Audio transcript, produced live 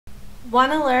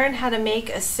Want to learn how to make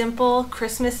a simple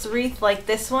Christmas wreath like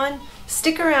this one?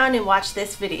 Stick around and watch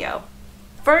this video.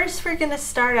 First, we're going to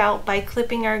start out by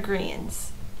clipping our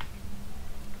greens.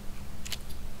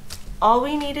 All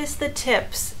we need is the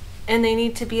tips, and they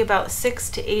need to be about 6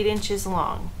 to 8 inches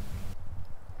long.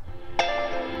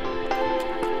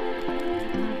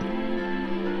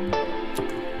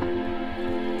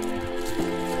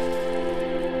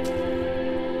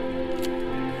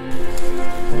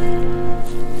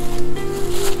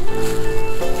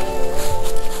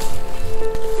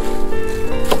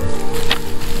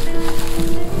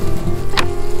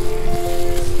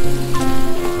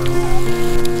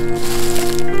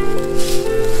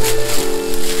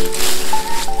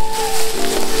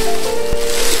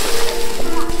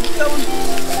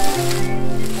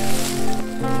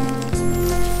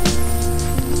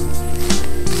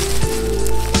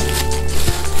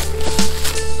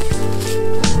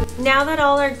 Now that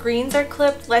all our greens are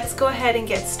clipped, let's go ahead and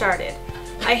get started.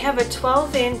 I have a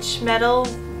 12-inch metal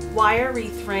wire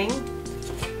wreath ring.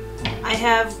 I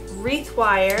have wreath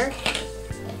wire,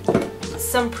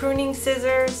 some pruning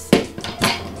scissors,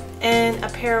 and a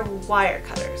pair of wire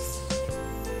cutters.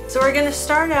 So we're going to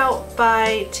start out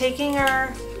by taking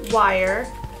our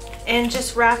wire and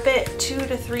just wrap it 2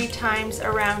 to 3 times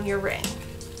around your ring.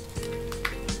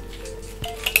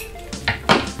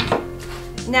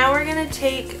 Now we're going to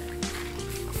take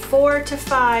 4 to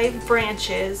 5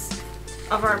 branches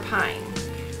of our pine.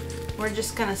 We're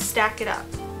just going to stack it up.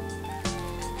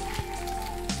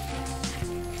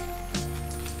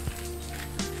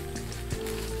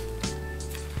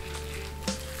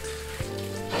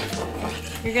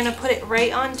 You're going to put it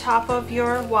right on top of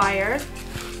your wire.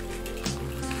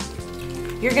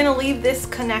 You're going to leave this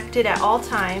connected at all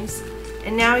times,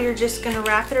 and now you're just going to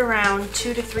wrap it around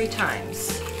 2 to 3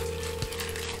 times.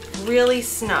 Really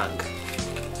snug.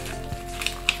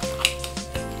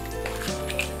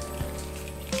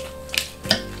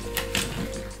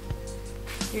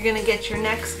 You're going to get your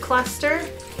next cluster.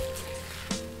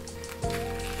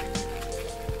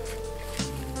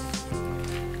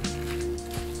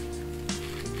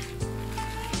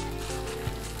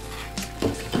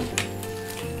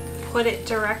 Put it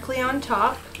directly on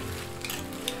top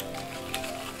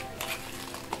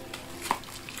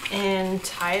and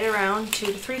tie it around 2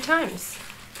 to 3 times.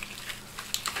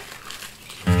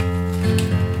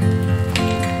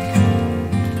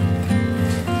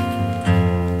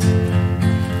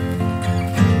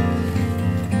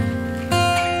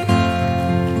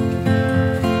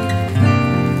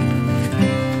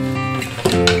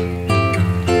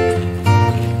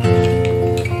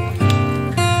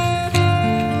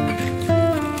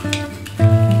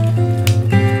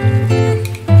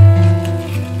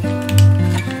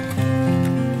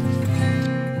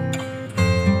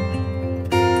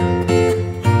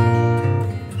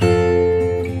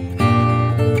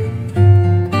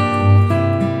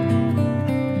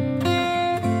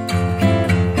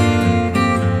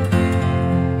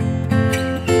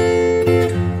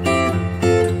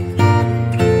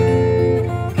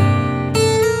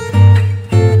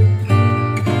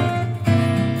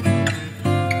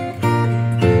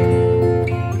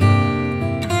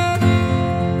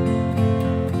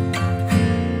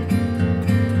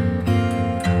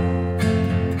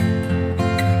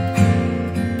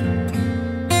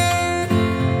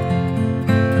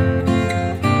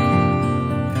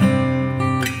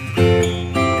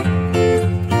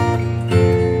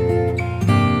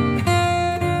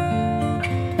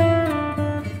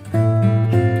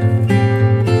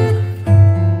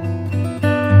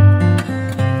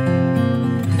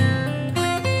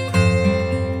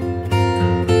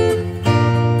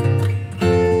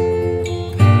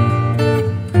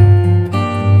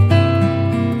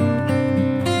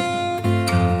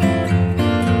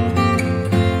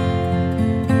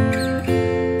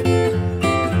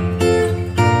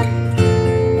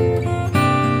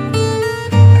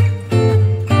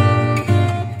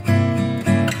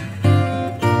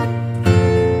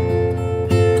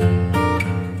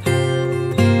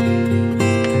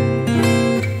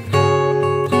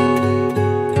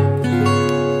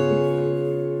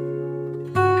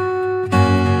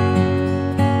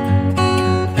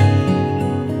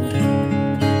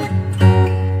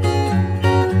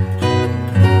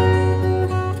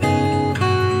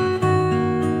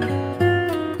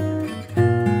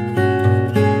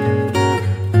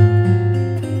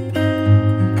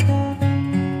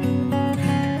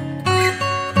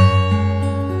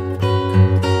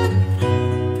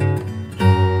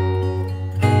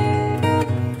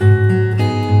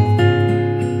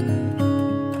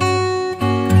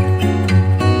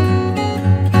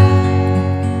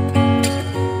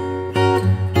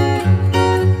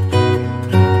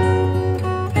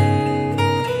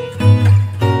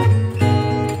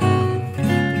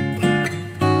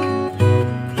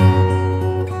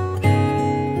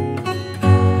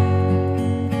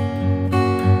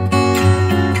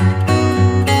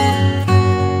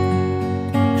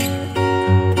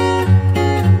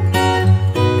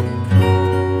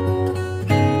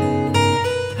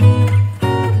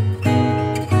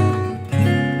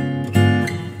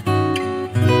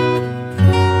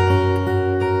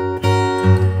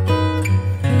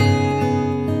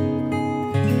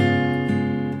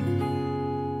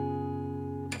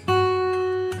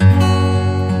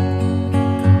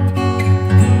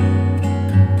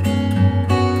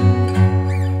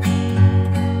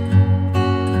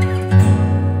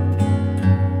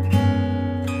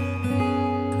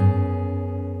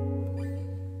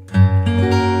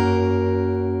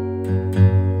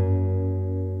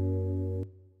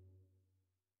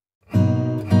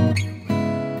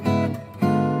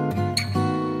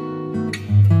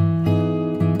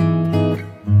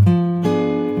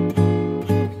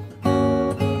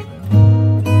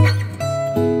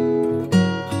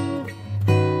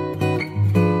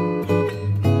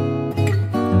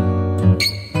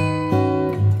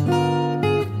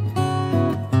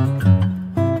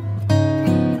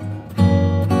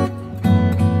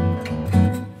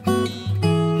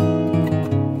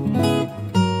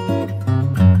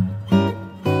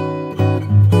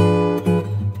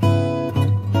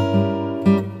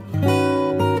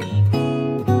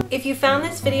 If you found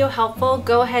this video helpful,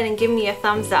 go ahead and give me a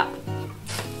thumbs up.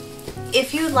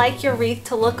 If you'd like your wreath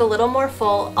to look a little more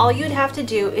full, all you'd have to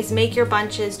do is make your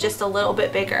bunches just a little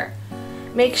bit bigger.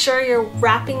 Make sure you're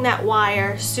wrapping that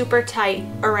wire super tight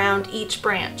around each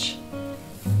branch.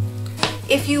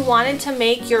 If you wanted to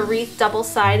make your wreath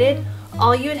double-sided,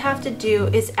 all you'd have to do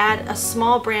is add a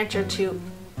small branch or two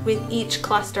with each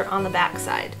cluster on the back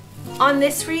side. On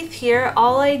this wreath here,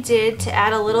 all I did to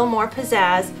add a little more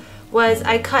pizzazz was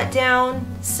I cut down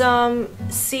some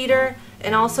cedar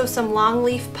and also some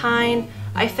longleaf pine.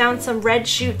 I found some red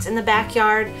shoots in the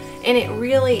backyard, and it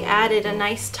really added a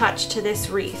nice touch to this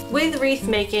wreath. With wreath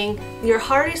making, your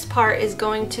hardest part is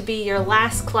going to be your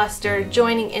last cluster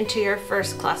joining into your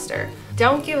first cluster.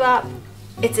 Don't give up.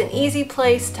 It's an easy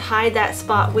place to hide that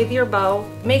spot with your bow.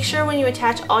 Make sure when you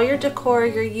attach all your decor,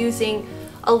 you're using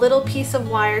a little piece of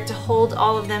wire to hold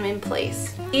all of them in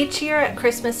place. Each year at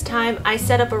Christmas time, I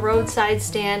set up a roadside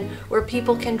stand where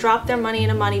people can drop their money in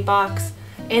a money box,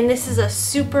 and this is a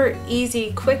super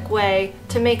easy, quick way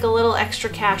to make a little extra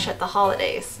cash at the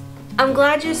holidays. I'm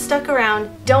glad you stuck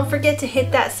around. Don't forget to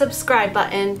hit that subscribe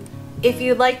button. If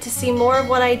you'd like to see more of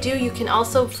what I do, you can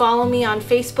also follow me on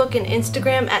Facebook and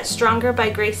Instagram at Stronger by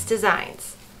Grace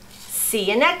Designs.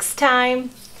 See you next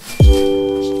time!